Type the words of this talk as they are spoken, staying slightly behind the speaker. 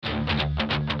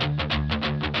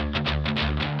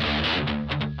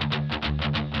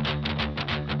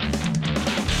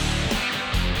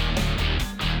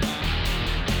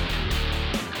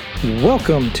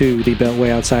Welcome to the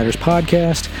Beltway Outsiders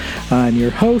podcast. I'm your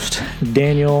host,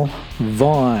 Daniel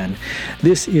Vaughn.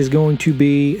 This is going to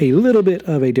be a little bit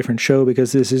of a different show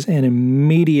because this is an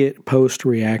immediate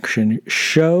post-reaction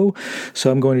show.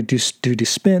 So I'm going to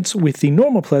dispense with the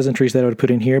normal pleasantries that I would put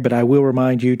in here, but I will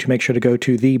remind you to make sure to go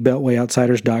to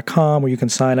thebeltwayoutsiders.com where you can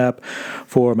sign up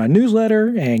for my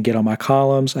newsletter and get on my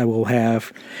columns. I will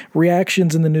have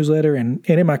reactions in the newsletter and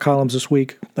in my columns this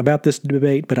week about this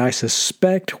debate, but I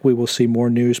suspect we will see more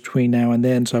news between now and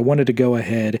then. So I wanted to go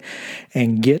ahead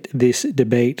and get this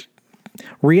debate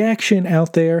reaction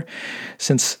out there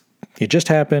since it just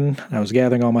happened. I was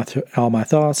gathering all my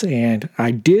thoughts, and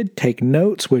I did take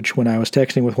notes, which when I was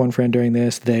texting with one friend during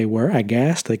this, they were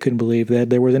aghast. They couldn't believe that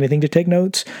there was anything to take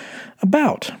notes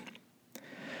about.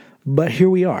 But here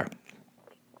we are.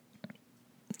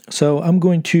 So I'm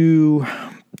going to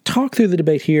talk through the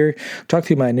debate here, talk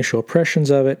through my initial impressions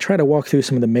of it, try to walk through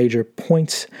some of the major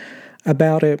points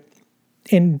about it,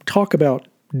 and talk about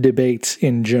debates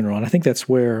in general. And I think that's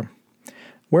where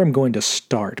I'm going to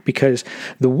start, because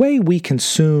the way we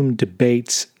consume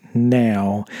debates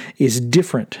now is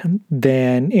different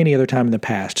than any other time in the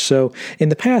past. So in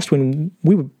the past, when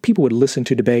people would listen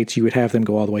to debates, you would have them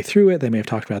go all the way through it. They may have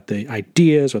talked about the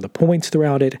ideas or the points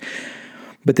throughout it.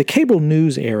 But the cable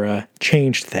news era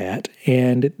changed that,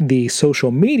 and the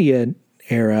social media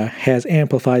era has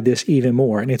amplified this even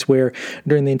more. And it's where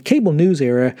during the cable news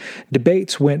era,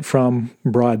 debates went from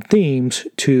broad themes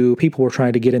to people were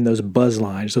trying to get in those buzz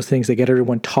lines, those things that get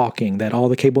everyone talking, that all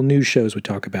the cable news shows would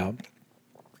talk about.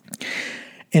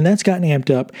 And that's gotten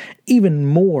amped up even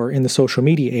more in the social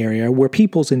media area, where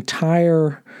people's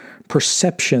entire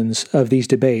perceptions of these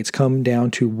debates come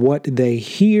down to what they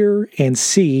hear and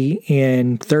see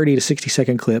in 30 to 60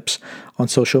 second clips on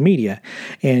social media.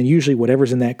 And usually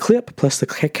whatever's in that clip plus the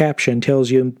caption tells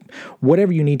you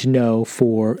whatever you need to know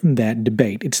for that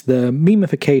debate. It's the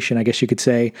memification, I guess you could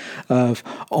say, of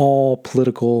all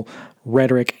political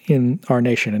rhetoric in our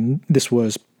nation. And this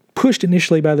was pushed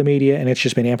initially by the media, and it's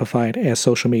just been amplified as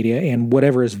social media. And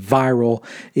whatever is viral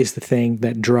is the thing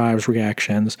that drives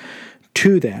reactions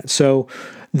to that. So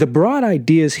the broad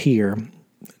ideas here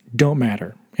don't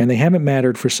matter, and they haven't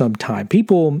mattered for some time.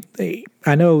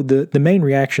 I know the main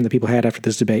reaction that people had after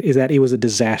this debate is that it was a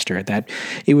disaster, that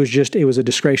it was a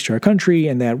disgrace to our country,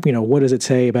 and that, what does it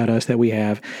say about us that we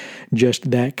have just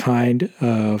that kind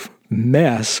of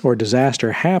mess or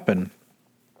disaster happen?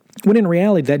 When in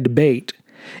reality, that debate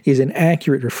is an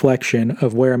accurate reflection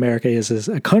of where America is as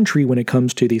a country when it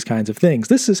comes to these kinds of things.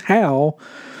 This is how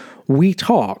we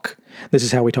talk. This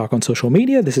is how we talk on social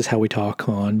media. This is how we talk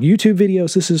on YouTube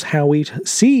videos. This is how we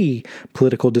see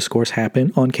political discourse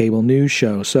happen on cable news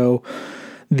shows. So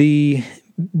the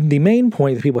main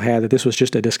point that people had that this was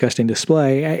just a disgusting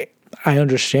display, I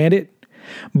understand it,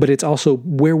 but it's also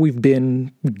where we've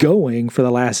been going for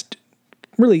the last,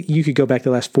 really, you could go back the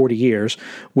last 40 years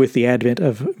with the advent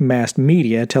of mass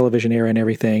media, television era and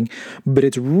everything, but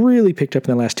it's really picked up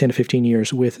in the last 10 to 15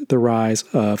 years with the rise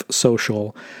of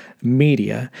social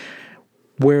media.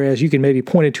 Whereas you can maybe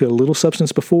point it to a little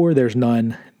substance before, there's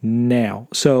none now.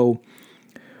 So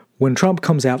when Trump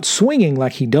comes out swinging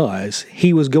like he does,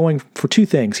 he was going for two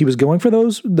things. He was going for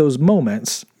those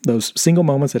moments, those single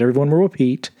moments that everyone will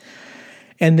repeat,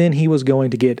 and then he was going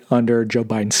to get under Joe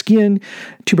Biden's skin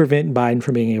to prevent Biden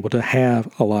from being able to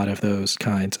have a lot of those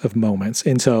kinds of moments.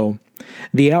 And so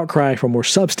the outcry for more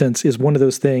substance is one of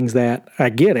those things that I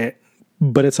get it,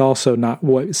 but it's also not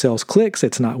what sells clicks.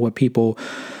 It's not what people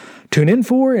tune in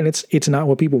for, and it's not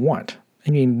what people want. I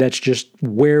mean, that's just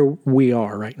where we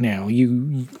are right now.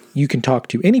 You can talk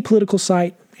to any political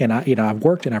site, and I've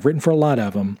worked and I've written for a lot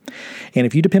of them. And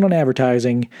if you depend on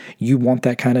advertising, you want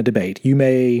that kind of debate. You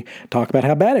may talk about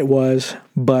how bad it was,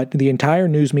 but the entire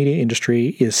news media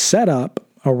industry is set up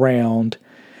around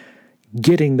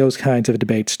getting those kinds of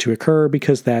debates to occur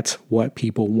because that's what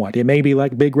people want. It may be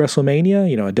like big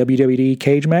WrestleMania, a WWE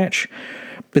cage match,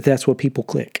 but that's what people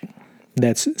click.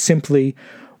 That's simply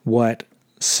what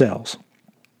sells.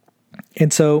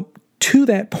 And so to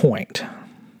that point,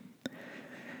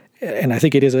 and I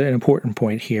think it is an important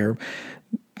point here,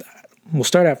 we'll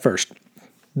start out first.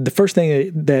 The first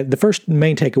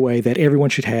main takeaway that everyone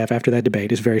should have after that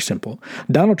debate is very simple.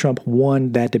 Donald Trump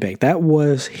won that debate. That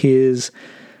was his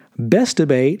best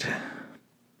debate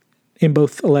in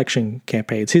both election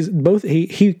campaigns. He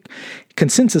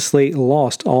consensusly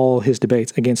lost all his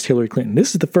debates against Hillary Clinton.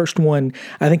 This is the first one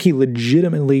I think he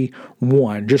legitimately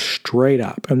won, just straight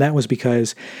up. And that was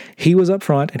because he was up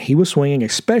front and he was swinging,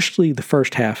 especially the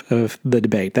first half of the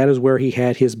debate. That is where he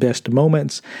had his best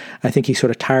moments. I think he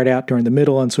sort of tired out during the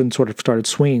middle and sort of started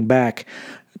swinging back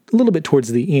a little bit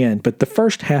towards the end, but the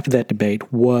first half of that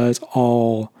debate was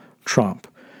all Trump.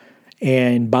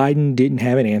 And Biden didn't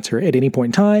have an answer at any point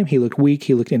in time. He looked weak.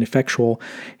 He looked ineffectual.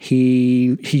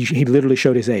 He literally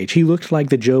showed his age. He looked like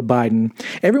the Joe Biden.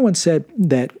 Everyone said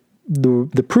that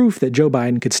the proof that Joe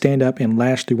Biden could stand up and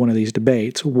last through one of these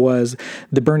debates was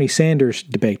the Bernie Sanders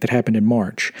debate that happened in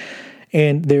March.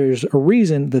 And there's a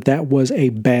reason that was a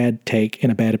bad take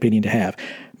and a bad opinion to have.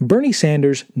 Bernie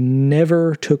Sanders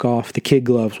never took off the kid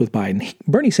gloves with Biden.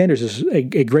 Bernie Sanders is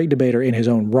a great debater in his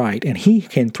own right, and he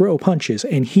can throw punches,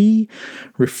 and he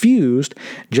refused,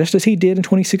 just as he did in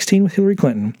 2016 with Hillary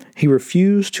Clinton, he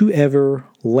refused to ever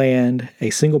land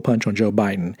a single punch on Joe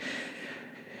Biden.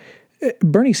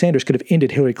 Bernie Sanders could have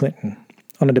ended Hillary Clinton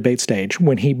on a debate stage,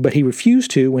 but he refused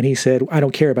to when he said, "I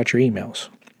don't care about your emails."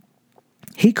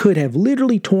 He could have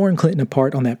literally torn Clinton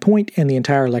apart on that point, and the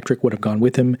entire electorate would have gone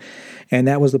with him, and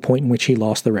that was the point in which he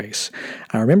lost the race.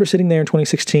 I remember sitting there in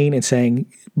 2016 and saying,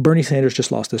 Bernie Sanders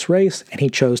just lost this race, and he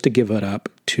chose to give it up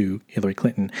to Hillary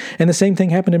Clinton. And the same thing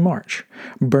happened in March.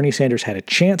 Bernie Sanders had a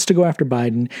chance to go after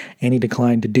Biden, and he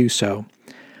declined to do so.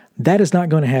 That is not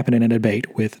going to happen in a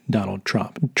debate with Donald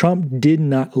Trump. Trump did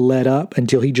not let up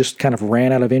until he just kind of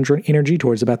ran out of energy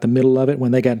towards about the middle of it.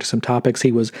 When they got to some topics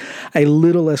he was a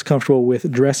little less comfortable with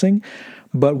addressing.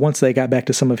 But once they got back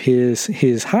to some of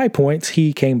his high points,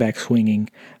 he came back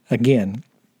swinging again.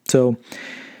 So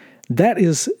that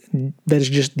is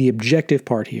just the objective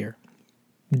part here.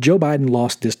 Joe Biden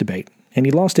lost this debate, and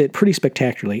he lost it pretty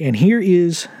spectacularly. And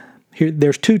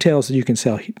there's two tales that you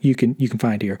can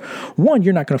find here. One,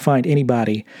 you're not going to find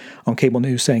anybody on cable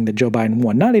news saying that Joe Biden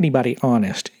won. Not anybody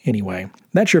honest, anyway.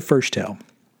 That's your first tell.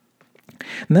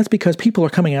 And that's because people are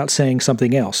coming out saying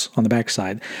something else on the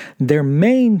backside. Their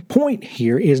main point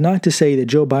here is not to say that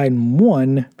Joe Biden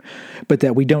won, but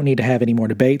that we don't need to have any more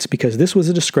debates because this was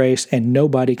a disgrace and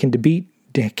nobody can debate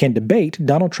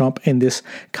Donald Trump in this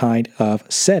kind of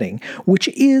setting, which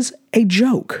is a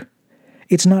joke.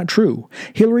 It's not true.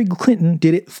 Hillary Clinton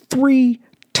did it 3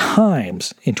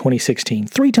 times in 2016.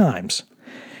 3 times.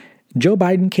 Joe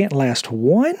Biden can't last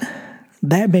one?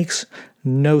 That makes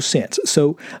no sense.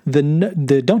 So the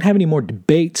don't have any more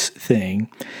debates thing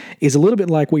is a little bit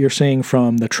like what you're seeing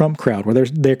from the Trump crowd, where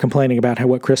they're complaining about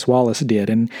what Chris Wallace did.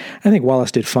 And I think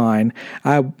Wallace did fine.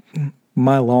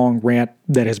 My long rant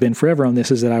that has been forever on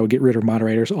this is that I would get rid of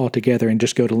moderators altogether and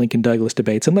just go to Lincoln Douglas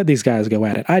debates and let these guys go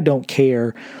at it. I don't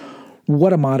care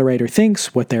what a moderator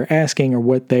thinks, what they're asking, or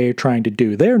what they're trying to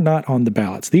do. They're not on the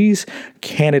ballots. These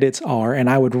candidates are, and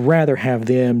I would rather have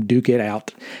them duke it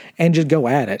out and just go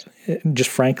at it, just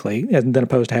frankly, than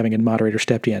opposed to having a moderator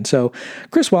stepped in. So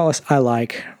Chris Wallace, I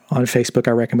like. On Facebook,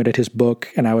 I recommended his book,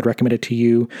 and I would recommend it to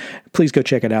you. Please go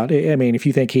check it out. I mean, if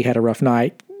you think he had a rough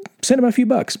night, send him a few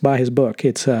bucks, buy his book.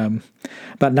 It's about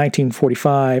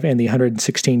 1945 and the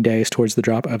 116 days towards the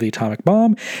drop of the atomic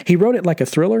bomb. He wrote it like a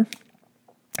thriller.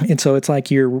 And so it's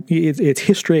like it's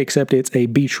history, except it's a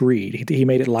beach read. He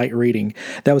made it light reading.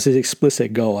 That was his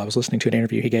explicit goal. I was listening to an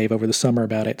interview he gave over the summer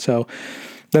about it. So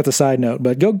that's a side note.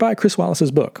 But go buy Chris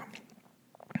Wallace's book.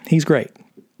 He's great.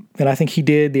 And I think he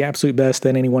did the absolute best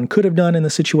that anyone could have done in the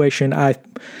situation. I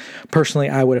think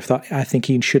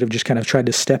he should have just kind of tried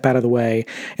to step out of the way.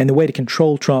 And the way to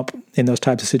control Trump in those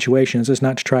types of situations is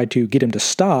not to try to get him to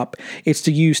stop. It's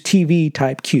to use TV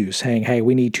type cues, saying, "Hey,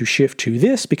 we need to shift to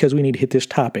this because we need to hit this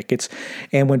topic."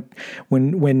 And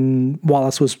when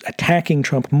Wallace was attacking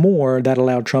Trump more, that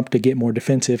allowed Trump to get more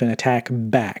defensive and attack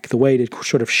back. The way to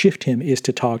sort of shift him is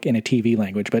to talk in a TV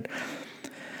language. But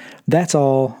that's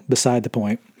all beside the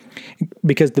point.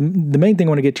 Because the main thing I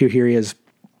want to get to here is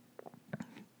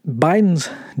Biden's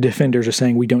defenders are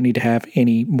saying we don't need to have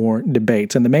any more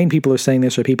debates. And the main people who are saying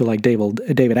this are people like David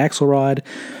Axelrod,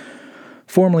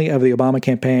 formerly of the Obama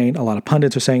campaign. A lot of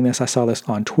pundits are saying this. I saw this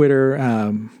on Twitter.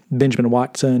 Benjamin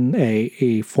Watson, I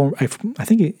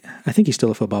think he's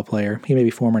still a football player. He may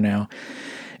be former now.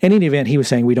 In any event, he was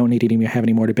saying we don't need to have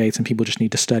any more debates and people just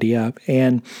need to study up.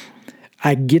 And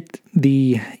I get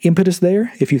the impetus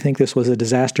there. If you think this was a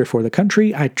disaster for the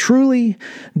country, I truly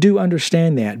do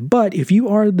understand that. But if you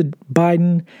are the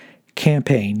Biden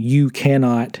campaign, you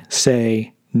cannot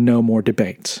say no more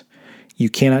debates.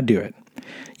 You cannot do it.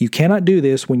 You cannot do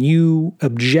this when you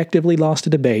objectively lost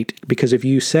a debate, because if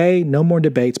you say no more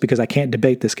debates because I can't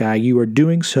debate this guy, you are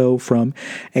doing so from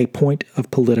a point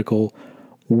of political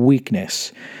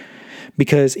weakness.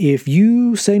 Because if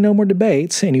you say no more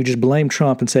debates and you just blame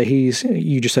Trump and say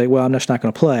you just say, well, I'm just not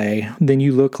going to play, then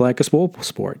you look like a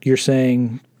spoilsport. You're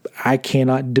saying, I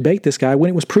cannot debate this guy when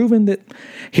it was proven that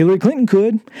Hillary Clinton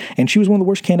could, and she was one of the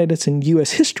worst candidates in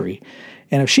U.S. history.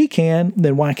 And if she can,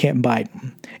 then why can't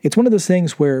Biden? It's one of those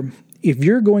things where if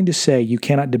you're going to say you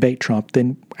cannot debate Trump,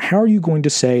 then how are you going to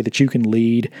say that you can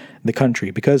lead the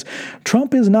country? Because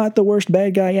Trump is not the worst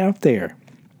bad guy out there.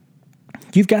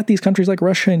 You've got these countries like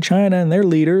Russia and China and their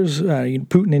leaders,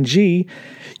 Putin and Xi.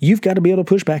 You've got to be able to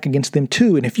push back against them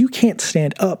too. And if you can't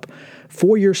stand up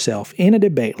for yourself in a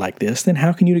debate like this, then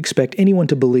how can you expect anyone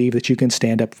to believe that you can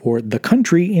stand up for the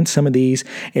country in some of these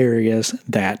areas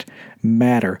that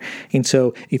matter? And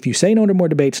so if you say no to more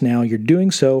debates now, you're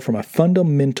doing so from a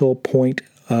fundamental point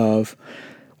of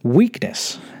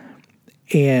weakness.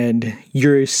 And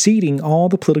you're ceding all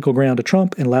the political ground to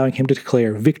Trump and allowing him to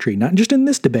declare victory, not just in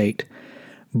this debate,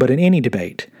 but in any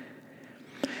debate.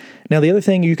 Now, the other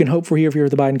thing you can hope for here if you're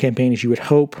the Biden campaign is you would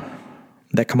hope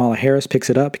that Kamala Harris picks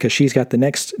it up because she's got the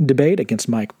next debate against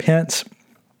Mike Pence.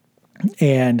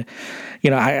 And,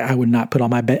 I would not put all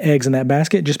my eggs in that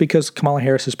basket just because Kamala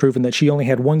Harris has proven that she only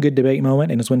had one good debate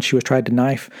moment, and it was when she was tried to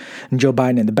knife Joe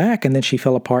Biden in the back, and then she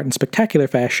fell apart in spectacular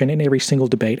fashion in every single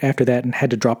debate after that and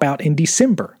had to drop out in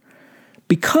December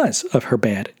because of her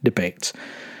bad debates.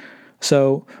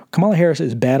 So Kamala Harris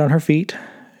is bad on her feet,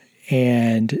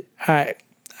 and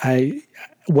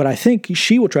what I think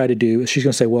she will try to do is she's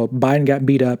going to say, well, Biden got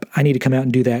beat up. I need to come out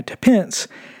and do that to Pence.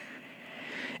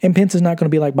 And Pence is not going to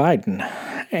be like Biden.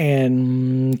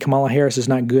 And Kamala Harris is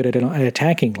not good at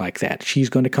attacking like that. She's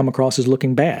going to come across as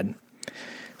looking bad.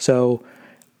 So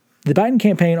the Biden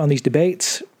campaign on these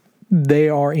debates, they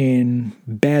are in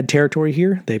bad territory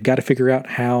here. They've got to figure out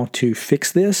how to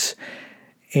fix this.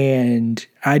 And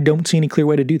I don't see any clear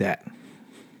way to do that,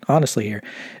 honestly, here.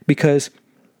 Because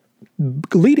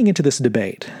leading into this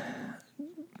debate,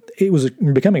 it was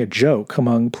becoming a joke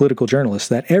among political journalists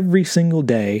that every single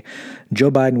day Joe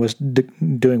Biden was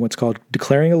doing what's called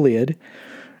declaring a lid,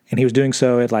 and he was doing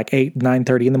so at like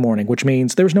 9:30 in the morning, which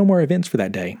means there was no more events for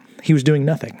that day. He was doing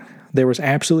nothing. There was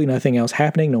absolutely nothing else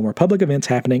happening, no more public events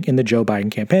happening in the Joe Biden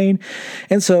campaign.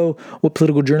 And so what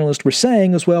political journalists were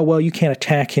saying was, well, you can't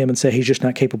attack him and say he's just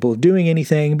not capable of doing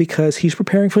anything because he's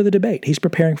preparing for the debate. He's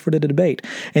preparing for the debate.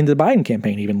 And the Biden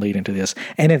campaign even lead into this.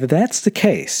 And if that's the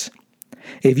case,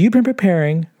 if you've been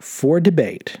preparing for a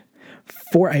debate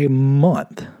for a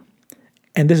month,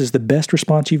 and this is the best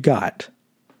response you've got,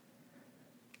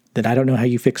 then I don't know how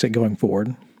you fix it going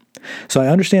forward. So I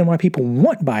understand why people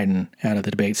want Biden out of the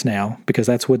debates now, because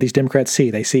that's what these Democrats see.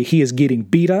 They see he is getting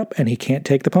beat up and he can't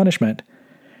take the punishment.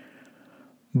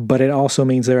 But it also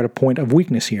means they're at a point of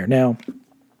weakness here. Now,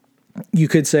 you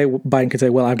could say, Biden could say,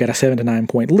 well, I've got a 7 to 9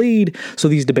 point lead, so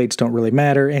these debates don't really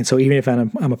matter. And so even if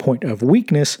I'm a point of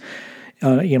weakness,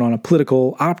 on a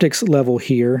political optics level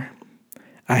here,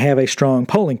 I have a strong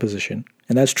polling position.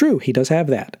 And that's true. He does have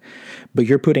that. But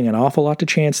you're putting an awful lot to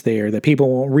chance there that people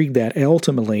won't read that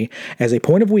ultimately as a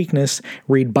point of weakness,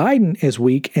 read Biden as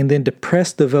weak, and then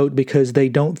depress the vote because they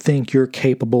don't think you're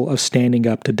capable of standing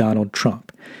up to Donald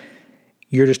Trump.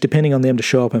 You're just depending on them to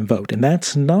show up and vote. And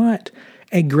that's not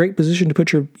a great position to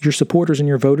put your supporters and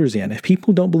your voters in. If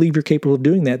people don't believe you're capable of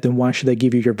doing that, then why should they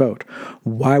give you your vote?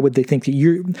 Why would they think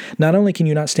that not only can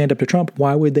you not stand up to Trump,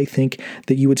 why would they think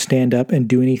that you would stand up and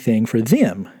do anything for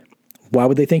them? Why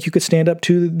would they think you could stand up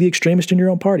to the extremist in your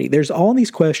own party? There's all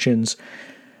these questions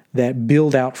that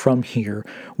build out from here,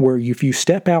 where if you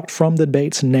step out from the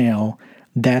debates now,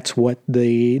 that's what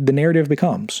the narrative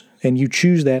becomes. And you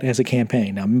choose that as a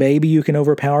campaign. Now, maybe you can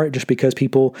overpower it just because a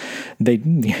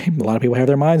lot of people have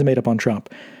their minds made up on Trump.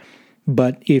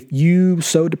 But if you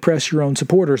so depress your own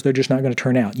supporters, they're just not going to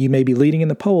turn out. You may be leading in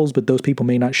the polls, but those people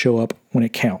may not show up when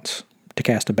it counts to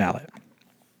cast a ballot.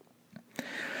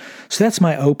 So that's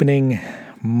my opening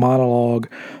monologue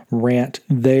rant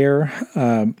there.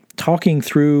 Talking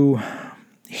through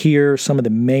here some of the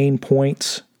main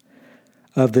points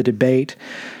of the debate.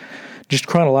 Just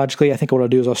chronologically, I think what I'll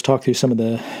do is I'll talk through some of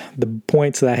the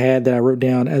points that I had that I wrote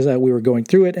down as we were going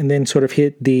through it, and then sort of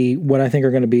hit what I think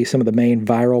are going to be some of the main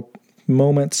viral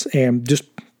moments and just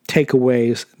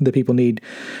takeaways that people need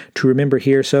to remember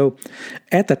here. So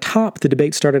at the top, the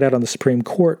debate started out on the Supreme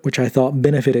Court, which I thought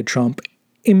benefited Trump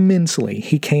immensely.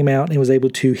 He came out and was able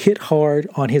to hit hard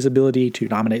on his ability to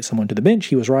nominate someone to the bench.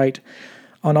 He was right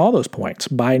on all those points.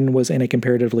 Biden was in a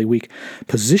comparatively weak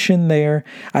position there.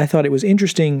 I thought it was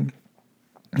interesting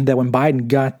that when Biden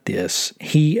got this,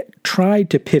 he tried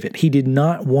to pivot. He did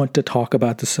not want to talk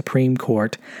about the Supreme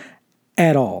Court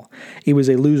at all. It was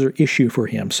a loser issue for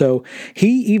him. So he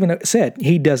even said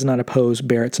he does not oppose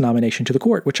Barrett's nomination to the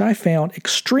court, which I found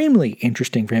extremely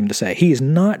interesting for him to say. He is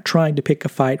not trying to pick a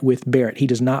fight with Barrett. He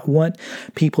does not want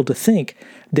people to think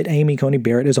that Amy Coney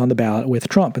Barrett is on the ballot with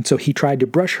Trump. And so he tried to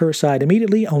brush her aside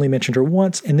immediately, only mentioned her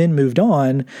once, and then moved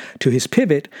on to his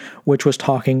pivot, which was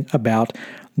talking about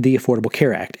the Affordable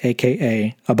Care Act,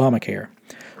 aka Obamacare.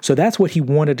 So that's what he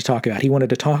wanted to talk about. He wanted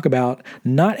to talk about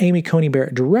not Amy Coney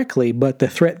Barrett directly, but the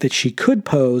threat that she could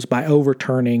pose by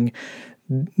overturning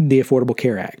the Affordable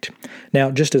Care Act. Now,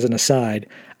 just as an aside,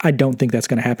 I don't think that's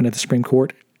going to happen at the Supreme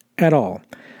Court at all.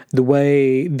 The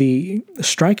way the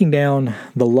striking down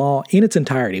the law in its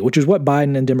entirety, which is what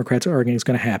Biden and Democrats are arguing is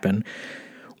going to happen,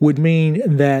 would mean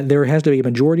that there has to be a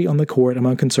majority on the court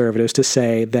among conservatives to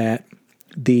say that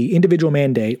the individual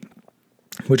mandate,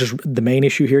 which is the main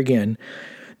issue here again,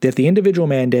 that the individual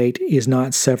mandate is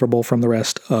not severable from the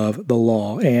rest of the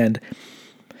law. And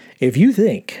if you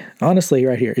think, honestly,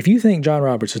 right here, if you think John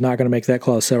Roberts is not going to make that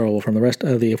clause severable from the rest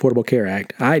of the Affordable Care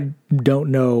Act, I don't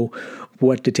know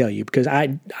what to tell you, because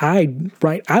I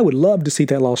would love to see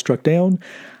that law struck down.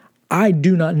 I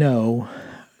do not know,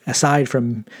 aside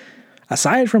from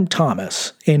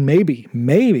Thomas and maybe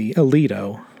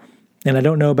Alito, and I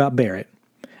don't know about Barrett,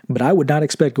 but I would not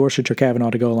expect Gorsuch or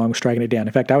Kavanaugh to go along with striking it down.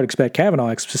 In fact, I would expect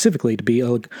Kavanaugh specifically to be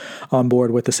on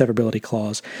board with the severability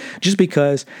clause, just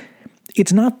because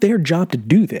it's not their job to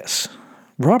do this.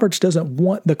 Roberts doesn't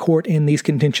want the court in these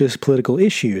contentious political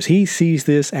issues. He sees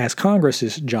this as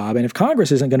Congress's job, and if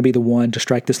Congress isn't going to be the one to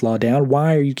strike this law down,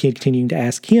 why are you continuing to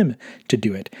ask him to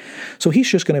do it? So he's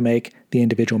just going to make the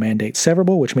individual mandate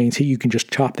severable, which means you can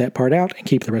just chop that part out and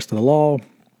keep the rest of the law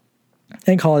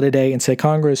and call it a day and say,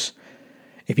 Congress,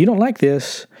 if you don't like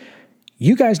this,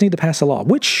 you guys need to pass a law,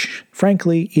 which,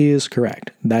 frankly, is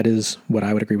correct. That is what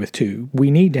I would agree with, too.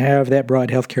 We need to have that broad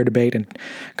healthcare debate, and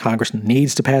Congress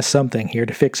needs to pass something here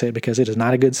to fix it, because it is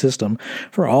not a good system.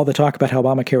 For all the talk about how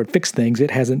Obamacare would fix things,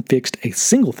 it hasn't fixed a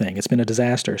single thing. It's been a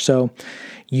disaster. So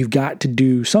you've got to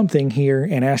do something here,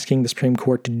 and asking the Supreme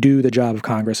Court to do the job of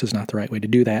Congress is not the right way to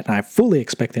do that, and I fully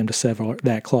expect them to sever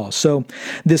that clause. So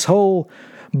this whole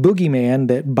boogeyman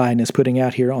that Biden is putting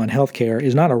out here on healthcare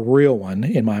is not a real one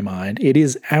in my mind. It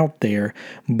is out there,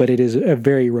 but it is a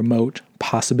very remote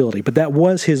possibility. But that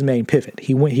was his main pivot.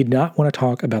 He did not want to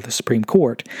talk about the Supreme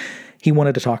Court. He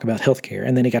wanted to talk about healthcare.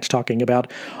 And then he got to talking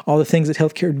about all the things that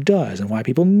healthcare does and why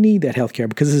people need that healthcare,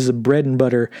 because this is a bread and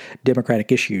butter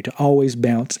Democratic issue to always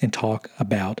bounce and talk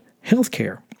about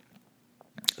healthcare.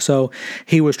 So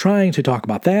he was trying to talk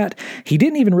about that. He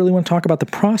didn't even really want to talk about the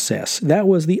process. That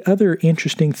was the other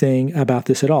interesting thing about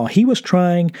this at all. He was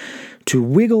trying to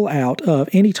wiggle out of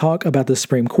any talk about the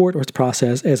Supreme Court or its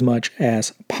process as much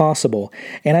as possible.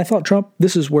 And I thought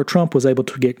this is where Trump was able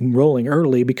to get rolling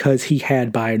early, because he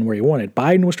had Biden where he wanted.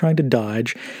 Biden was trying to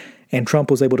dodge, and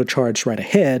Trump was able to charge right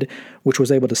ahead, which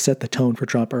was able to set the tone for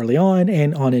Trump early on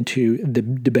and on into the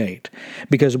debate.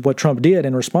 Because what Trump did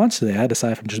in response to that,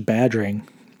 aside from just badgering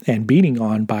and beating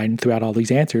on Biden throughout all these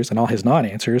answers and all his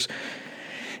non-answers,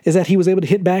 is that he was able to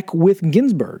hit back with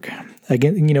Ginsburg.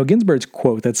 Again, Ginsburg's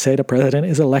quote that said a president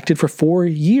is elected for 4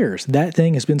 years. That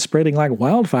thing has been spreading like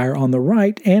wildfire on the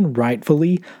right, and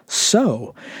rightfully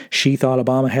so. She thought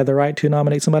Obama had the right to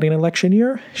nominate somebody in an election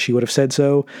year. She would have said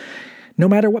so no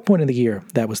matter what point in the year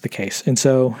that was the case. And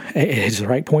so it is the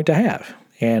right point to have.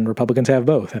 And Republicans have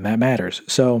both, and that matters.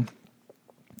 So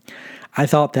I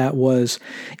thought that was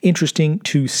interesting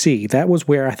to see. That was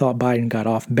where I thought Biden got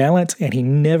off balance, and he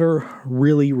never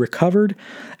really recovered.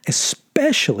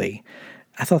 Especially,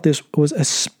 I thought this was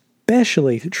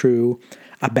especially true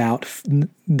about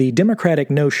the Democratic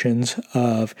notions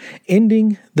of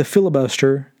ending the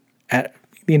filibuster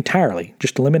entirely,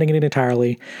 just eliminating it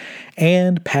entirely,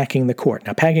 and packing the court.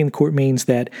 Now, packing the court means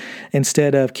that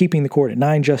instead of keeping the court at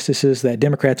 9 justices, that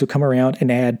Democrats would come around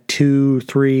and add 2,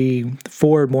 3,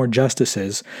 4 more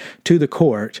justices to the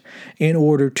court in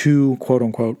order to, quote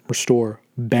unquote, restore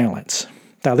balance.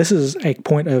 Now, this is a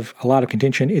point of a lot of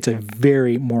contention. It's a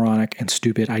very moronic and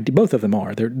stupid idea. Both of them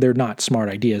are. They're not smart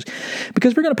ideas.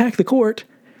 Because if we're going to pack the court,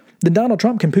 then Donald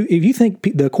Trump can, if you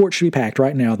think the court should be packed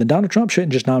right now, then Donald Trump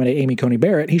shouldn't just nominate Amy Coney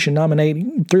Barrett. He should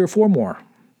nominate 3 or 4 more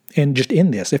and just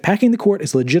end this. If packing the court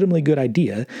is a legitimately good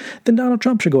idea, then Donald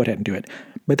Trump should go ahead and do it.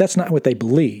 But that's not what they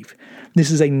believe.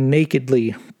 This is a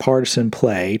nakedly partisan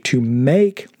play to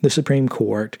make the Supreme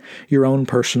Court your own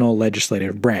personal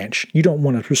legislative branch. You don't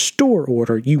want to restore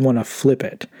order, you want to flip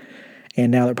it.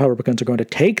 And now that Republicans are going to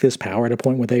take this power at a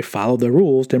point where they follow the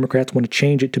rules, Democrats want to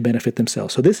change it to benefit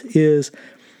themselves. So this is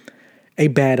a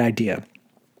bad idea.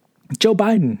 Joe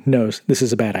Biden knows this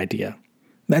is a bad idea.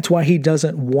 That's why he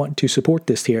doesn't want to support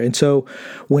this here. And so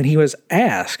when he was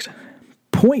asked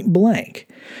point blank,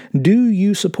 do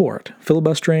you support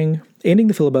filibustering, ending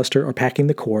the filibuster, or packing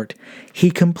the court,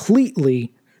 he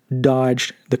completely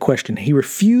dodged the question. He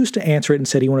refused to answer it and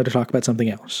said he wanted to talk about something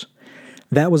else.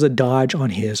 That was a dodge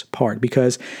on his part,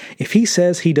 because if he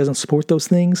says he doesn't support those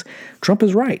things, Trump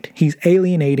is right. He's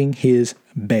alienating his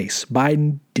base.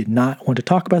 Biden did not want to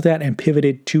talk about that and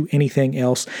pivoted to anything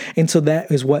else. And so that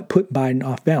is what put Biden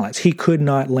off balance. He could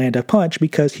not land a punch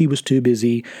because he was too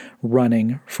busy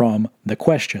running from the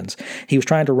questions. He was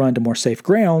trying to run to more safe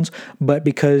grounds, but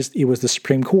because it was the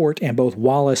Supreme Court and both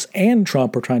Wallace and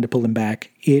Trump were trying to pull him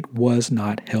back, it was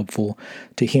not helpful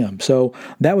to him. So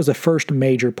that was the first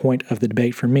major point of the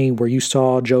debate for me, where you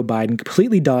saw Joe Biden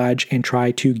completely dodge and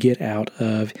try to get out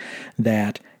of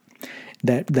that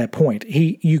point.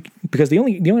 Because the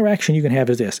only reaction you can have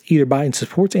is this: either Biden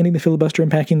supports ending the filibuster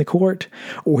and packing the court,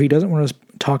 or he doesn't want to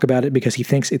talk about it because he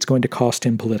thinks it's going to cost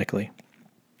him politically.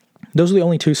 Those are the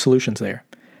only two solutions there.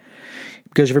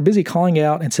 Because if you're busy calling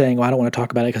out and saying, well, I don't want to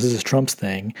talk about it because this is Trump's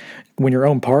thing, when your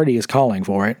own party is calling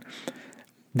for it,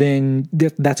 then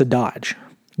that's a dodge.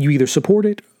 You either support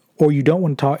it or you don't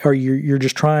want to talk, or you're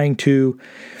just trying to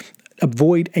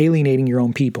avoid alienating your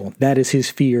own people. That is his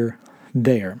fear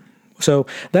there. So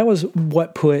that was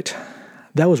what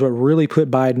really put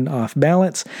Biden off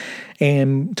balance.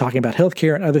 And talking about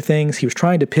healthcare and other things, he was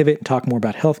trying to pivot and talk more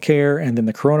about healthcare and then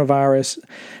the coronavirus.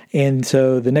 And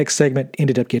so the next segment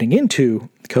ended up getting into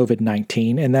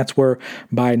COVID-19, and that's where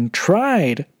Biden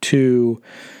tried to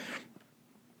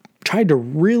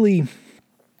really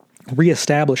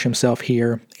reestablish himself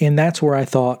here. And that's where I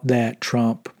thought that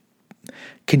Trump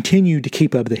continued to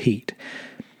keep up the heat.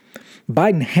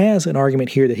 Biden has an argument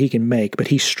here that he can make, but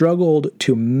he struggled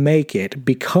to make it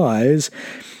because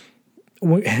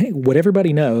what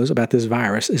everybody knows about this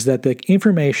virus is that the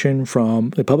information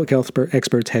from the public health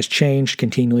experts has changed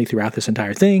continually throughout this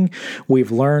entire thing.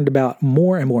 We've learned about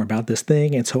more and more about this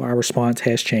thing, and so our response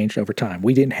has changed over time.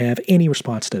 We didn't have any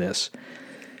response to this.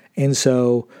 And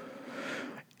so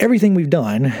everything we've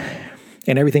done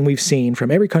and everything we've seen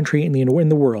from every country in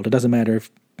the world, it doesn't matter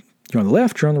if you're on the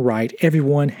left or on the right,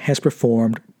 everyone has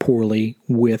performed poorly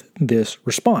with this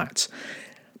response.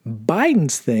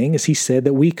 Biden's thing is he said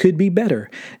that we could be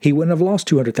better. He wouldn't have lost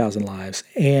 200,000 lives.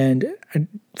 And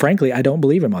frankly, I don't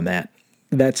believe him on that.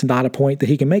 That's not a point that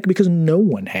he can make because no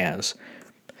one has.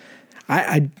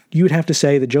 You would have to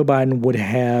say that Joe Biden would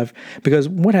have, because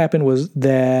what happened was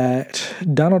that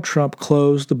Donald Trump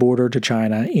closed the border to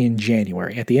China in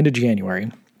January, at the end of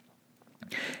January.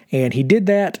 And he did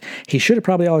that. He should have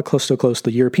probably closed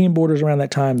the European borders around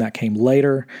that time. That came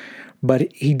later.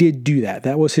 But he did do that.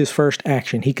 That was his first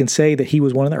action. He can say that he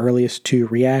was one of the earliest to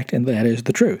react, and that is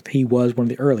the truth. He was one of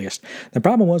the earliest. The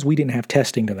problem was we didn't have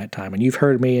testing during that time. And you've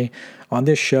heard me on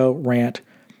this show rant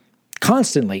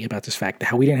constantly about this fact, that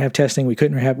how we didn't have testing, we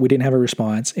didn't have a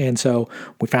response. And so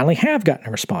we finally have gotten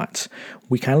a response.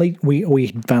 We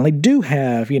finally do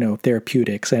have,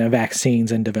 therapeutics and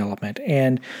vaccines in development.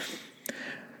 And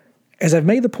as I've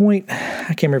made the point,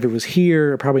 I can't remember if it was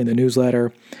here or probably in the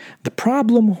newsletter, the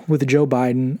problem with Joe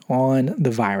Biden on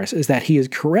the virus is that he is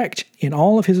correct in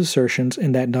all of his assertions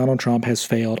and that Donald Trump has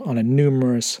failed on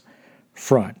numerous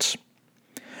fronts.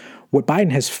 What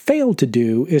Biden has failed to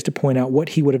do is to point out what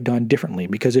he would have done differently.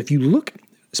 Because if you look,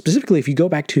 specifically if you go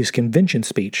back to his convention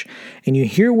speech and you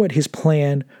hear what his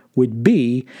plan would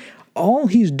be, all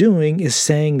he's doing is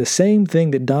saying the same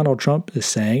thing that Donald Trump is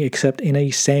saying, except in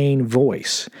a sane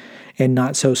voice and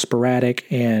not so sporadic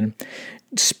and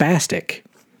spastic.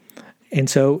 And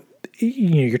so,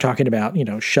 you're talking about,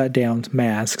 shutdowns,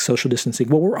 masks, social distancing.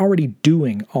 Well, we're already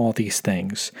doing all these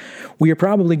things. We are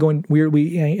probably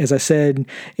as I said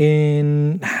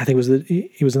I think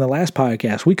it was in the last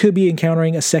podcast, we could be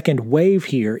encountering a second wave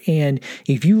here. And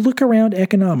if you look around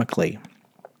economically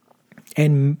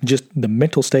and just the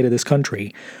mental state of this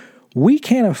country, we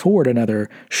can't afford another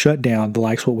shutdown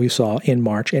like what we saw in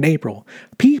March and April.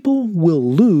 People will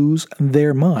lose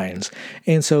their minds.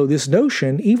 And so this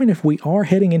notion, even if we are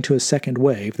heading into a second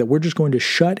wave, that we're just going to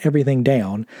shut everything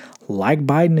down, like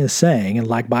Biden is saying, and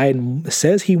like Biden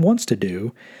says he wants to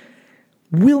do,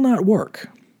 will not work.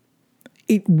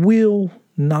 It will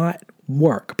not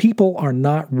work. People are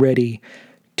not ready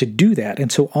to do that.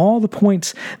 And so all the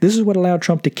points, this is what allowed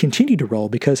Trump to continue to roll,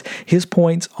 because his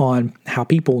points on how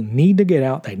people need to get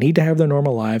out, they need to have their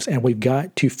normal lives, and we've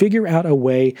got to figure out a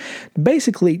way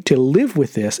basically to live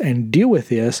with this and deal with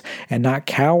this and not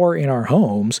cower in our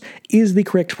homes is the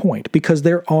correct point, because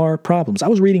there are problems. I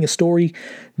was reading a story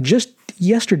just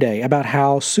yesterday about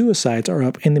how suicides are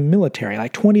up in the military,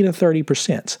 like 20 to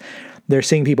 30%. They're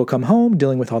seeing people come home,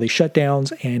 dealing with all these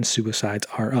shutdowns, and suicides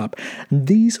are up.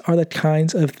 These are the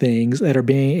kinds of things that are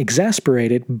being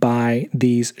exacerbated by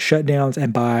these shutdowns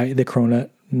and by the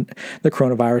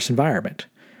coronavirus environment.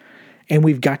 And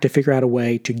we've got to figure out a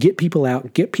way to get people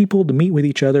out, get people to meet with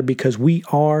each other, because we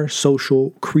are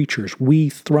social creatures. We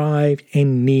thrive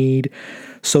and need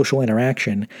social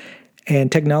interaction.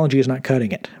 And technology is not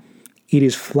cutting it. It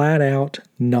is flat out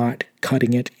not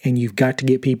cutting it, and you've got to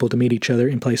get people to meet each other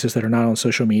in places that are not on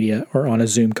social media or on a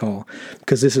Zoom call,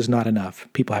 because this is not enough.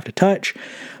 People have to touch.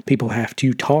 People have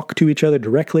to talk to each other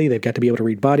directly. They've got to be able to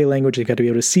read body language. They've got to be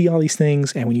able to see all these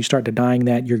things, and when you start denying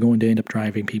that, you're going to end up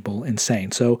driving people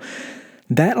insane. So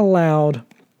that allowed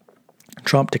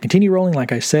Trump to continue rolling.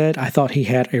 Like I said, I thought he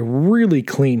had a really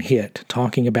clean hit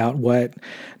talking about what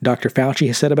Dr. Fauci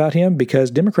has said about him,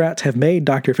 because Democrats have made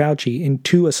Dr. Fauci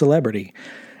into a celebrity.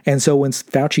 And so when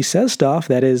Fauci says stuff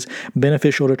that is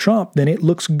beneficial to Trump, then it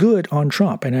looks good on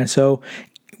Trump. And so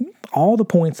all the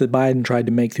points that Biden tried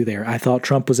to make through there, I thought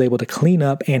Trump was able to clean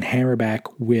up and hammer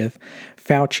back with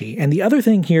Fauci. And the other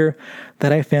thing here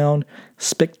that I found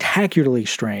spectacularly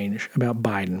strange about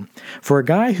Biden, for a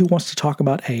guy who wants to talk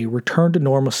about a return to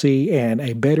normalcy and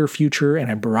a better future and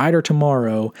a brighter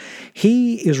tomorrow,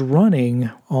 he is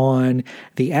running on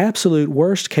the absolute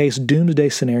worst case doomsday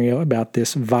scenario about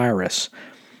this virus.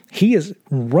 He is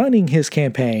running his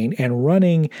campaign and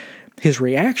running his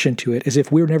reaction to it as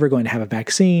if we're never going to have a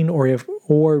vaccine, or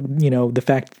the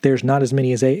fact that there's not as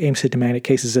many as asymptomatic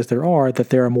cases as there are, that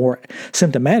there are more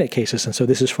symptomatic cases, and so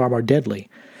this is far more deadly.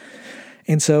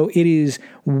 And so it is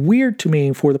weird to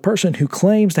me for the person who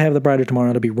claims to have the brighter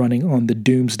tomorrow to be running on the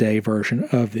doomsday version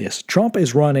of this. Trump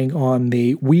is running on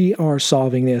the we are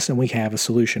solving this and we have a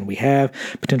solution. We have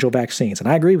potential vaccines. And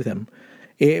I agree with him.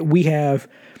 We have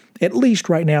at least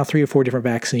right now 3 or 4 different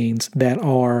vaccines that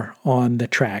are on the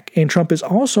track. And Trump is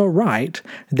also right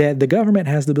that the government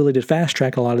has the ability to fast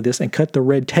track a lot of this and cut the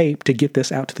red tape to get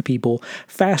this out to the people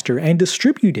faster and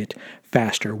distribute it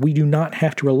faster. We do not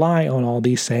have to rely on all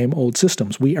these same old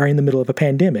systems. We are in the middle of a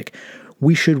pandemic.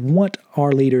 We should want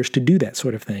our leaders to do that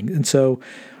sort of thing. And so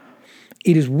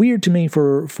it is weird to me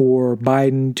for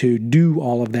Biden to do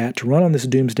all of that, to run on this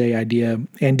doomsday idea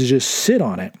and to just sit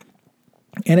on it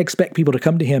and expect people to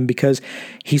come to him because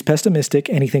he's pessimistic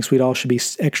and he thinks we'd all should be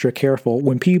extra careful,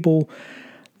 when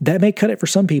that may cut it for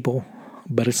some people,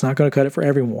 but it's not going to cut it for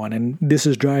everyone. And this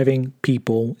is driving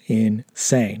people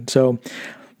insane. So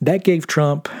that gave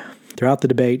Trump, throughout the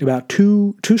debate, about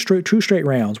two straight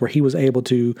rounds where he was able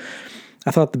to, I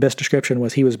thought the best description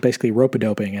was he was basically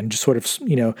rope-a-doping and just sort of,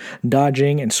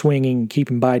 dodging and swinging,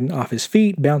 keeping Biden off his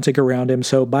feet, bouncing around him.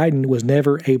 So Biden was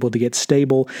never able to get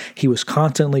stable. He was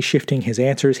constantly shifting his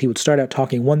answers. He would start out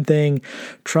talking one thing.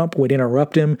 Trump would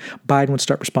interrupt him. Biden would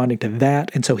start responding to that.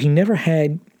 And so he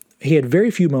had very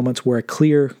few moments where a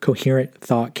clear, coherent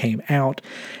thought came out.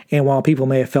 And while people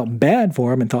may have felt bad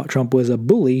for him and thought Trump was a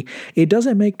bully, it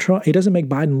doesn't make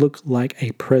Biden look like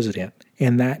a president.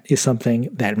 And that is something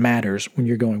that matters when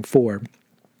you're going forward.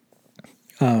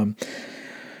 A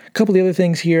couple of the other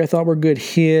things here I thought were good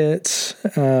hits.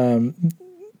 I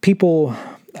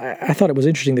thought it was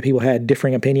interesting that people had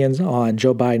differing opinions on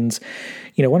Joe Biden's,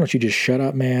 why don't you just shut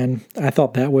up, man? I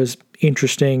thought that was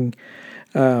interesting.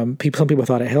 Some people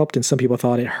thought it helped and some people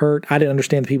thought it hurt. I didn't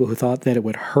understand the people who thought that it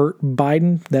would hurt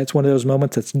Biden. That's one of those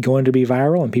moments that's going to be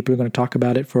viral and people are going to talk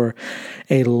about it for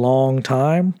a long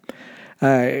time.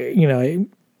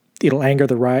 It'll anger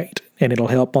the right and it'll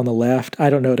help on the left. I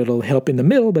don't know that it'll help in the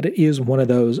middle, but it is one of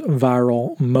those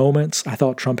viral moments. I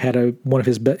thought Trump had one of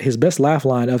his best laugh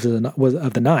line of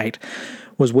the night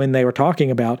was when they were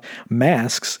talking about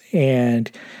masks,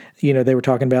 and they were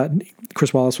talking about,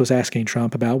 Chris Wallace was asking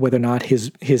Trump about whether or not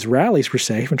his rallies were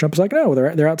safe, and Trump was like, no,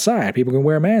 they're outside. People can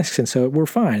wear masks, and so we're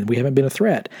fine. We haven't been a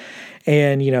threat.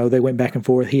 And, they went back and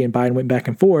forth. He and Biden went back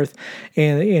and forth.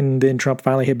 And then Trump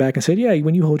finally hit back and said, yeah,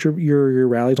 when you hold your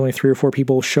rallies, only 3 or 4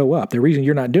 people show up. The reason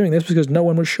you're not doing this is because no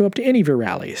one would show up to any of your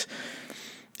rallies.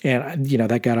 And,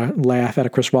 that got a laugh out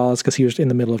of Chris Wallace because he was in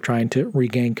the middle of trying to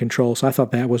regain control. So I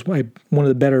thought that was one of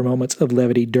the better moments of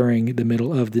levity during the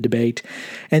middle of the debate.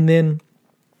 And then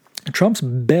Trump's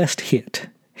best hit,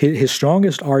 his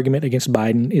strongest argument against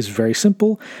Biden is very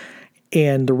simple.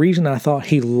 And the reason I thought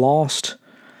he lost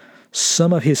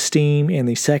some of his steam in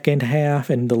the second half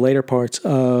and the later parts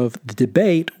of the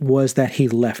debate was that he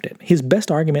left it. His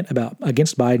best argument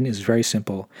against Biden is very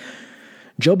simple.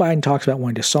 Joe Biden talks about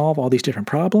wanting to solve all these different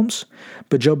problems,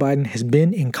 but Joe Biden has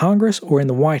been in Congress or in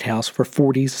the White House for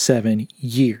 47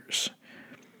 years.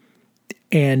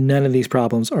 And none of these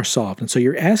problems are solved. And so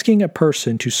you're asking a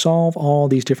person to solve all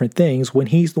these different things when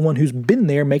he's the one who's been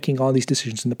there making all these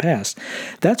decisions in the past.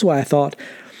 That's why I thought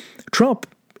Trump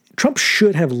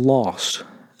should have lost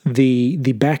the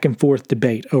back and forth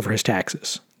debate over his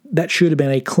taxes. That should have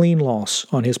been a clean loss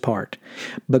on his part.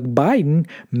 But Biden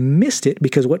missed it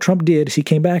because what Trump did is he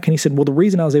came back and he said, well, the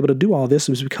reason I was able to do all this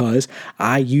was because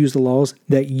I used the laws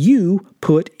that you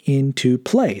put into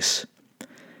place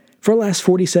for the last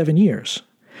 47 years.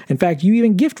 In fact, you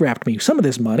even gift wrapped me some of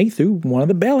this money through one of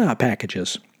the bailout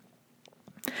packages.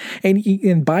 And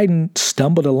Biden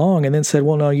stumbled along and then said,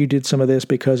 well, no, you did some of this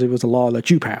because it was a law that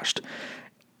you passed.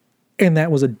 And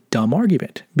that was a dumb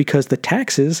argument because the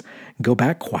taxes go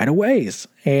back quite a ways.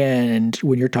 And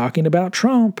when you're talking about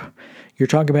Trump, you're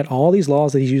talking about all these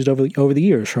laws that he's used over the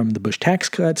years, from the Bush tax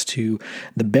cuts to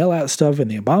the bailout stuff in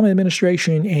the Obama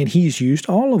administration, and he's used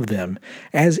all of them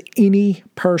as any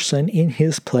person in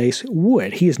his place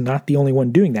would. He is not the only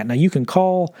one doing that. Now, you can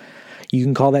call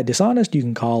that dishonest, you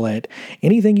can call it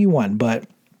anything you want, but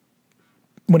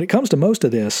when it comes to most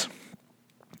of this,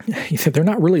 they're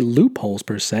not really loopholes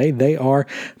per se. They are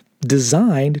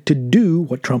designed to do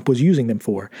what Trump was using them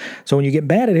for. So when you get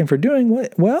mad at him for doing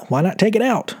what, well, why not take it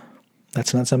out?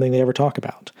 That's not something they ever talk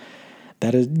about.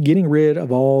 That is getting rid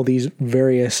of all these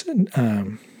various,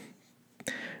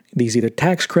 these either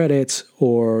tax credits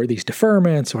or these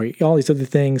deferments or all these other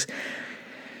things.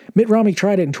 Mitt Romney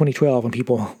tried it in 2012 and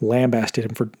people lambasted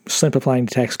him for simplifying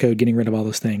the tax code, getting rid of all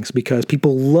those things, because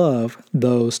people love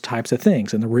those types of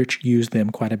things and the rich use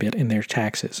them quite a bit in their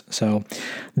taxes. So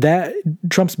that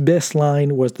Trump's best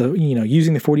line was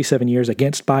using the 47 years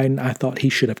against Biden. I thought he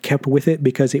should have kept with it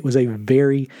because it was a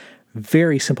very,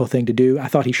 very simple thing to do. I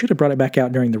thought he should have brought it back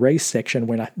out during the race section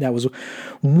when that was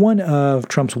one of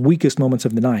Trump's weakest moments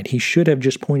of the night. He should have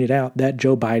just pointed out that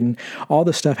Joe Biden, all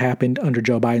this stuff happened under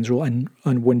Joe Biden's rule and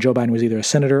when Joe Biden was either a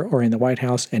senator or in the White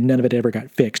House, and none of it ever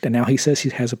got fixed. And now he says he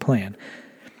has a plan.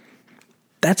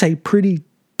 That's a pretty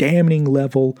damning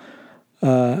level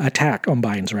attack on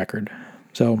Biden's record.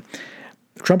 So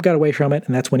Trump got away from it,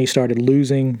 and that's when he started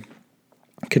losing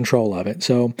control of it.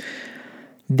 So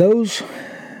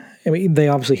they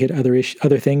obviously hit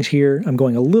other things here. I'm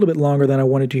going a little bit longer than I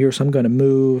wanted to here, so I'm going to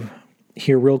move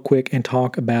here real quick and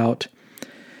talk about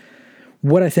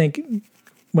what I think.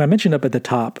 When I mentioned up at the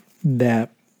top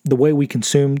that the way we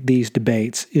consume these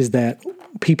debates is that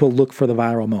people look for the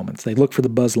viral moments. They look for the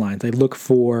buzz lines. They look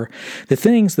for the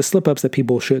things, the slip-ups that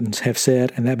people shouldn't have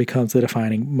said, and that becomes the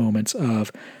defining moments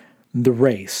of the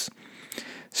race.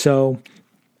 So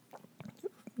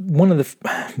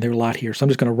there are a lot here, so I'm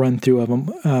just going to run through of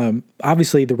them.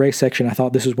 Obviously, the race section, I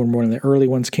thought this was when one of the early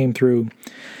ones came through,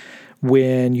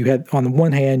 when you had, on the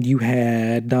one hand, you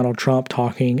had Donald Trump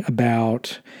talking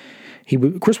about,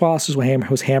 Chris Wallace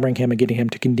was hammering him and getting him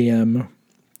to condemn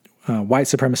white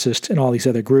supremacists and all these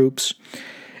other groups.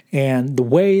 And the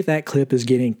way that clip is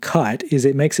getting cut is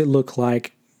it makes it look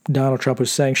like Donald Trump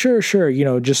was saying, sure,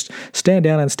 just stand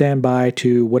down and stand by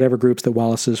to whatever groups that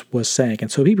Wallace was saying.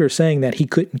 And so people are saying that he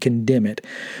couldn't condemn it,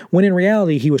 when in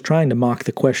reality he was trying to mock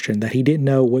the question, that he didn't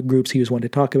know what groups he was wanting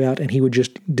to talk about, and he would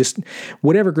just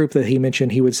whatever group that he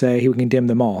mentioned, he would say he would condemn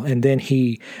them all. And then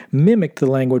he mimicked the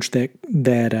language that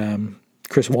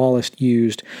Chris Wallace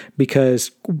used, because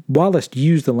Wallace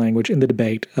used the language in the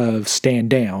debate of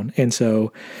stand down. And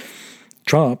so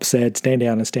Trump said stand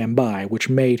down and stand by, which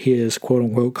made his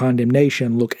quote-unquote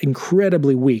condemnation look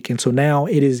incredibly weak. And so now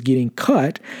it is getting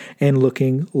cut and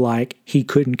looking like he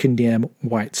couldn't condemn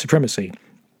white supremacy.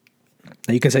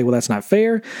 Now you can say, well, that's not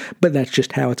fair, but that's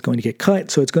just how it's going to get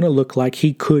cut. So it's going to look like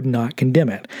he could not condemn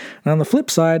it. And on the flip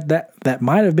side, that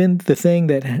might have been the thing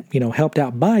that helped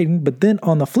out Biden. But then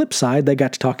on the flip side, they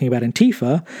got to talking about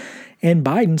Antifa, and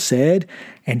Biden said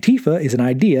Antifa is an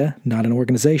idea, not an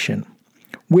organization.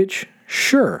 Which,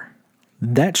 sure,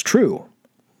 that's true.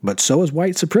 But so is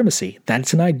white supremacy.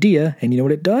 That's an idea, and you know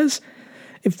what it does?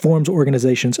 It forms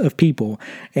organizations of people.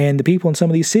 And the people in some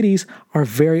of these cities are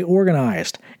very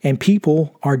organized. And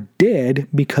people are dead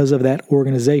because of that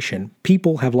organization.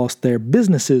 People have lost their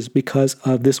businesses because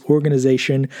of this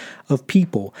organization of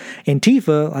people.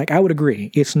 Antifa, I would agree,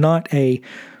 it's not a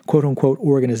quote-unquote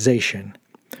organization.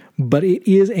 But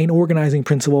it is an organizing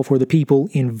principle for the people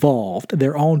involved.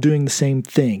 They're all doing the same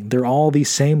thing. They're all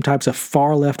these same types of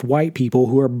far-left white people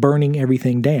who are burning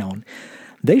everything down.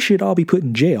 They should all be put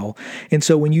in jail. And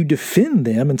so when you defend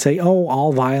them and say, oh,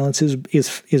 all violence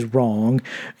is wrong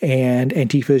and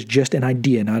Antifa is just an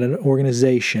idea, not an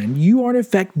organization, you are in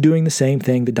effect doing the same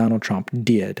thing that Donald Trump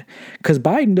did. Because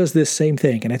Biden does this same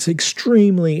thing, and it's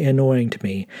extremely annoying to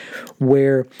me,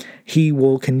 where he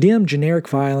will condemn generic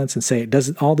violence and say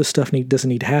all this stuff doesn't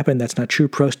need to happen. That's not true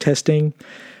protesting.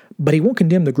 But he won't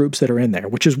condemn the groups that are in there,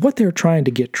 which is what they're trying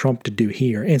to get Trump to do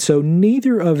here. And so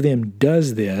neither of them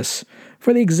does this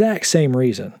for the exact same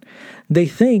reason. They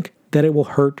think that it will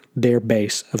hurt their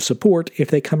base of support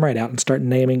if they come right out and start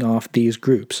naming off these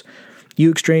groups. You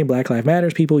extreme Black Lives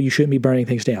Matter people, you shouldn't be burning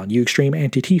things down. You extreme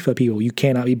Antifa people, you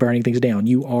cannot be burning things down.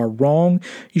 You are wrong.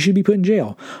 You should be put in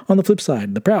jail. On the flip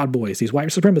side, the Proud Boys, these white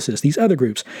supremacists, these other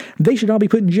groups, they should all be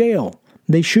put in jail.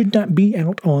 They should not be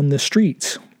out on the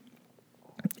streets.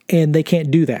 And they can't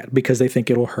do that because they think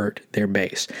it'll hurt their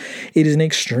base. It is an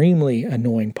extremely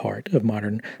annoying part of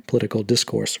modern political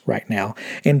discourse right now.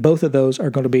 And both of those are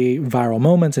going to be viral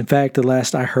moments. In fact, the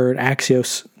last I heard,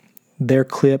 Axios, their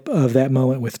clip of that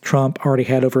moment with Trump already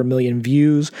had over 1 million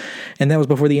views, and that was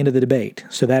before the end of the debate.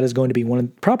 So that is going to be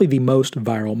probably the most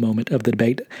viral moment of the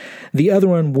debate. The other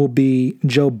one will be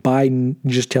Joe Biden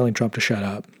just telling Trump to shut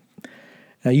up.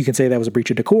 Now, you can say that was a breach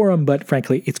of decorum, but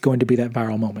frankly, it's going to be that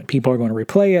viral moment. People are going to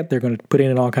replay it. They're going to put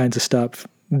in all kinds of stuff.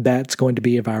 That's going to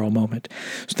be a viral moment.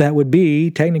 So that would be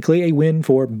technically a win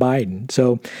for Biden.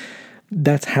 So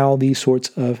that's how these sorts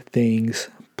of things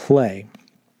play.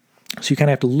 So you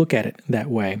kind of have to look at it that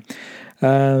way.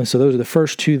 So those are the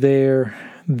first two there.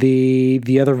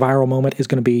 The other viral moment is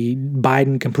going to be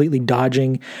Biden completely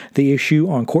dodging the issue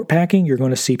on court packing. You're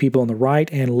going to see people on the right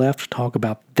and left talk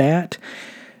about that.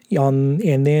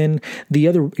 And then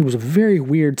it was a very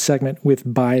weird segment with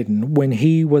Biden when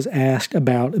he was asked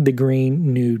about the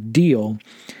Green New Deal.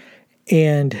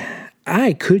 And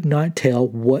I could not tell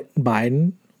what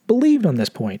Biden believed on this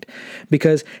point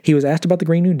because he was asked about the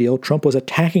Green New Deal. Trump was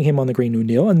attacking him on the Green New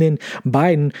Deal. And then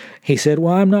Biden, he said,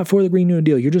 well, I'm not for the Green New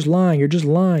Deal. You're just lying. You're just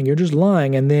lying. You're just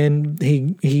lying. And then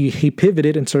he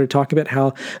pivoted and started talking about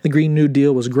how the Green New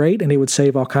Deal was great and it would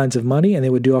save all kinds of money and they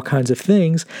would do all kinds of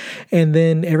things. And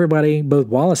then everybody, both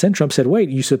Wallace and Trump said, wait,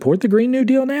 you support the Green New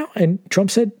Deal now? And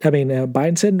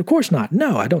Biden said, of course not.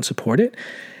 No, I don't support it.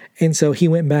 And so he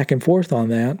went back and forth on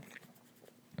that.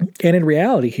 And in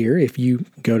reality here, if you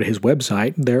go to his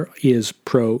website, there is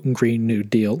pro-Green New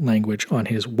Deal language on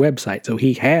his website. So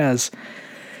he has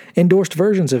endorsed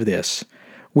versions of this,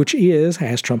 which is,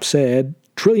 as Trump said,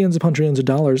 trillions upon trillions of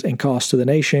dollars in costs to the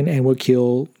nation and would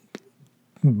kill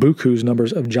buku's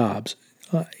numbers of jobs.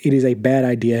 It is a bad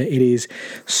idea. It is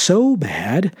so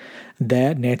bad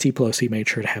that Nancy Pelosi made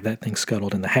sure to have that thing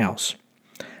scuttled in the House.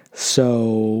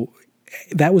 So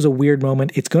that was a weird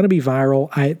moment. It's going to be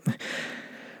viral.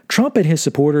 Trump and his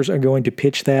supporters are going to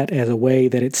pitch that as a way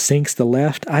that it sinks the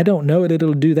left. I don't know that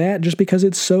it'll do that just because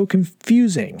it's so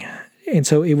confusing. And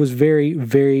so it was very,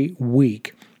 very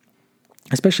weak,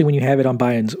 especially when you have it on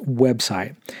Biden's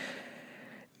website.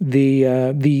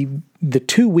 The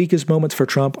two weakest moments for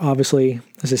Trump, obviously,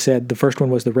 as I said, the first one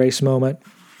was the race moment,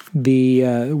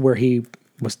 where he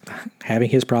was having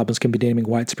his problems condemning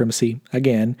white supremacy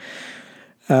again.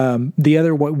 The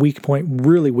other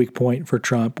really weak point for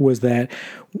Trump was that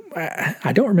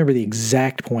I don't remember the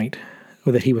exact point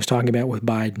that he was talking about with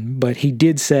Biden, but he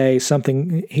did say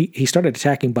something. He started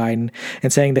attacking Biden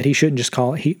and saying that he shouldn't just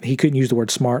he couldn't use the word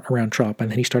smart around Trump.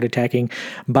 And then he started attacking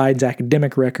Biden's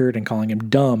academic record and calling him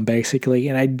dumb, basically.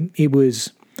 And it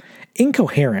was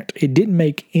incoherent. It didn't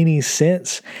make any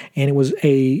sense. And it was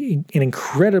an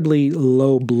incredibly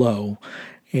low blow.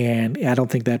 And I don't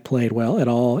think that played well at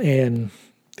all. And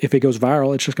if it goes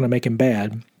viral, it's just going to make him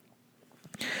bad.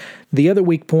 The other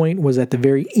weak point was at the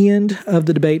very end of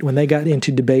the debate when they got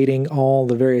into debating all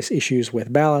the various issues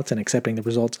with ballots and accepting the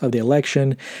results of the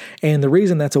election. And the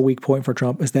reason that's a weak point for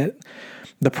Trump is that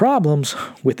the problems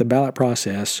with the ballot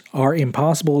process are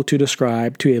impossible to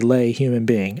describe to a lay human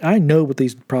being. I know what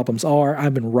these problems are.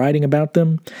 I've been writing about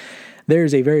them.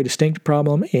 There's a very distinct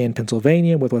problem in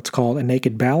Pennsylvania with what's called a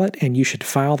naked ballot, and you should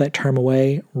file that term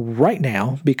away right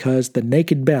now because the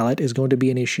naked ballot is going to be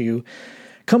an issue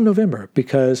come November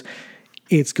because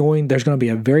there's going to be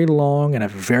a very long and a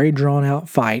very drawn-out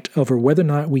fight over whether or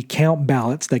not we count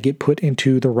ballots that get put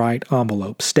into the right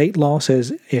envelope. State law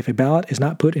says if a ballot is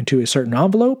not put into a certain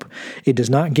envelope, it does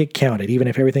not get counted, even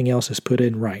if everything else is put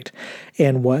in right.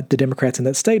 And what the Democrats in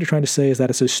that state are trying to say is that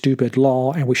it's a stupid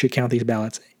law and we should count these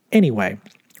ballots anyway.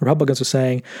 Republicans are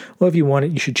saying, well, if you want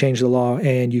it, you should change the law,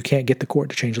 and you can't get the court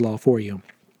to change the law for you.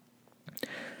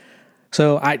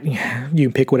 So you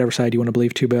can pick whatever side you want to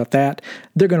believe to about that.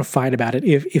 They're going to fight about it.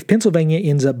 If Pennsylvania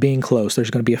ends up being close, there's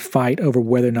going to be a fight over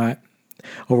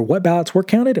what ballots were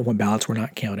counted and what ballots were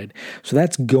not counted. So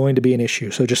that's going to be an issue.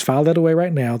 So just file that away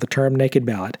right now, the term naked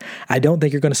ballot. I don't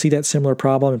think you're going to see that similar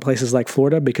problem in places like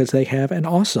Florida because they have an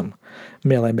awesome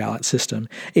mail-in ballot system.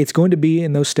 It's going to be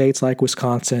in those states like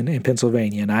Wisconsin and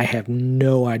Pennsylvania, and I have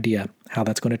no idea how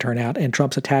that's going to turn out. And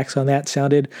Trump's attacks on that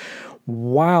sounded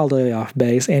wildly off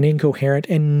base and incoherent,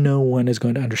 and no one is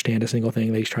going to understand a single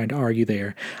thing that he's trying to argue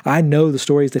there. I know the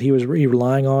stories that he was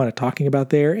relying on and talking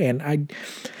about there, and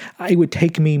it would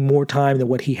take me more time than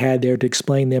what he had there to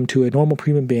explain them to a normal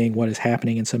human being what is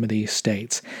happening in some of these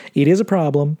states. It is a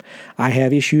problem. I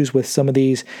have issues with some of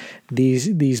these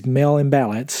mail-in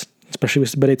ballots,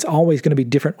 but it's always going to be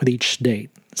different with each state.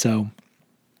 So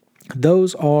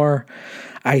those are,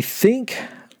 I think,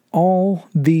 all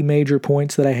the major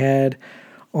points that I had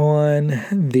on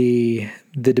the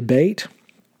debate.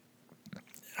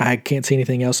 I can't see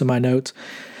anything else in my notes.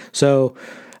 So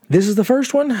this is the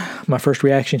first one. My first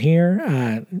reaction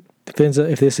here.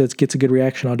 If this gets a good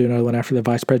reaction, I'll do another one after the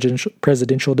vice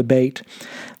presidential debate.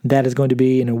 That is going to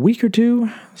be in a week or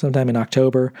two, sometime in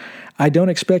October. I don't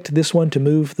expect this one to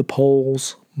move the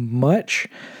polls much.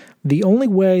 The only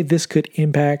way this could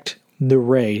impact the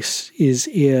race is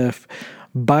if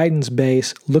Biden's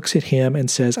base looks at him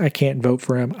and says, I can't vote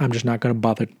for him. I'm just not going to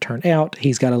bother to turn out.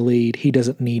 He's got a lead. He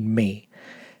doesn't need me.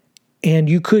 And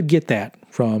you could get that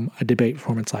from a debate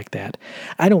performance like that.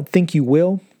 I don't think you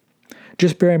will,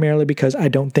 just primarily because I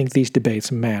don't think these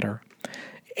debates matter.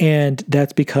 And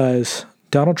that's because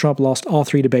Donald Trump lost all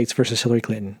 3 debates versus Hillary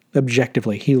Clinton.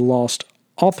 Objectively, he lost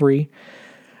all 3.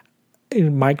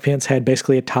 Mike Pence had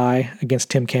basically a tie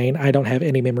against Tim Kaine. I don't have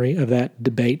any memory of that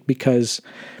debate because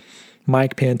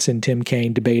Mike Pence and Tim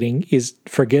Kaine debating is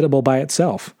forgettable by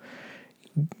itself.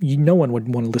 No one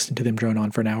would want to listen to them drone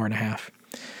on for an hour and a half.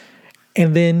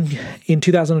 And then in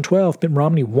 2012, Mitt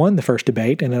Romney won the first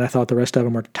debate, and then I thought the rest of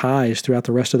them were ties throughout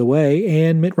the rest of the way,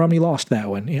 and Mitt Romney lost that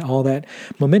one. All that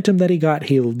momentum that he got,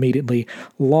 he immediately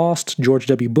lost. George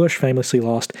W. Bush famously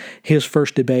lost his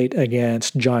first debate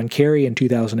against John Kerry in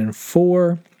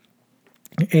 2004,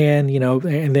 and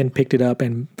then picked it up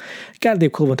and got the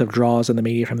equivalent of draws in the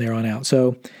media from there on out.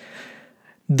 So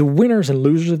the winners and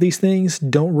losers of these things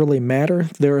don't really matter.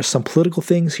 There are some political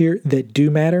things here that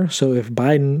do matter. So if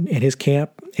Biden and his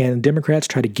camp and Democrats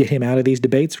try to get him out of these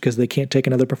debates because they can't take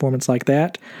another performance like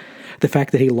that, the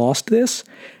fact that he lost this,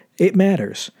 it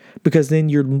matters because then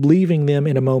you're leaving them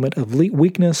in a moment of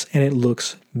weakness and it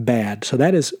looks bad. So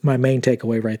that is my main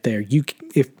takeaway right there.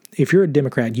 If you're a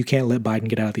Democrat, you can't let Biden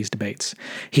get out of these debates.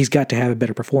 He's got to have a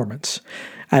better performance.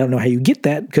 I don't know how you get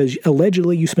that because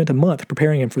allegedly you spent a month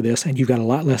preparing him for this and you've got a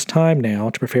lot less time now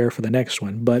to prepare for the next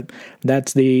one. But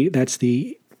that's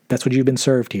what you've been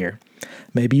served here.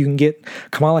 Maybe you can get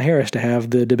Kamala Harris to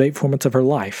have the debate performance of her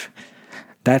life.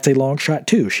 That's a long shot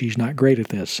too. She's not great at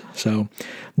this. So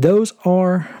those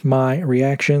are my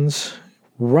reactions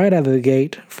right out of the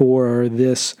gate for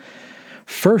this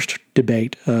first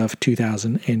debate of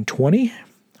 2020.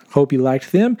 Hope you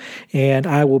liked them, and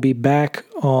I will be back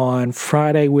on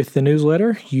Friday with the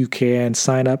newsletter. You can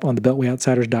sign up on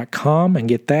thebeltwayoutsiders.com and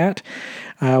get that.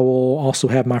 I will also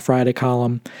have my Friday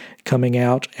column coming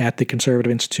out at the Conservative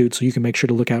Institute, so you can make sure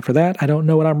to look out for that. I don't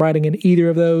know what I'm writing in either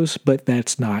of those, but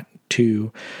that's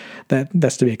to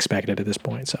be expected at this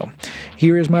point. So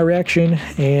here is my reaction,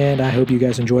 and I hope you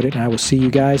guys enjoyed it, and I will see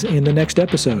you guys in the next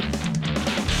episode.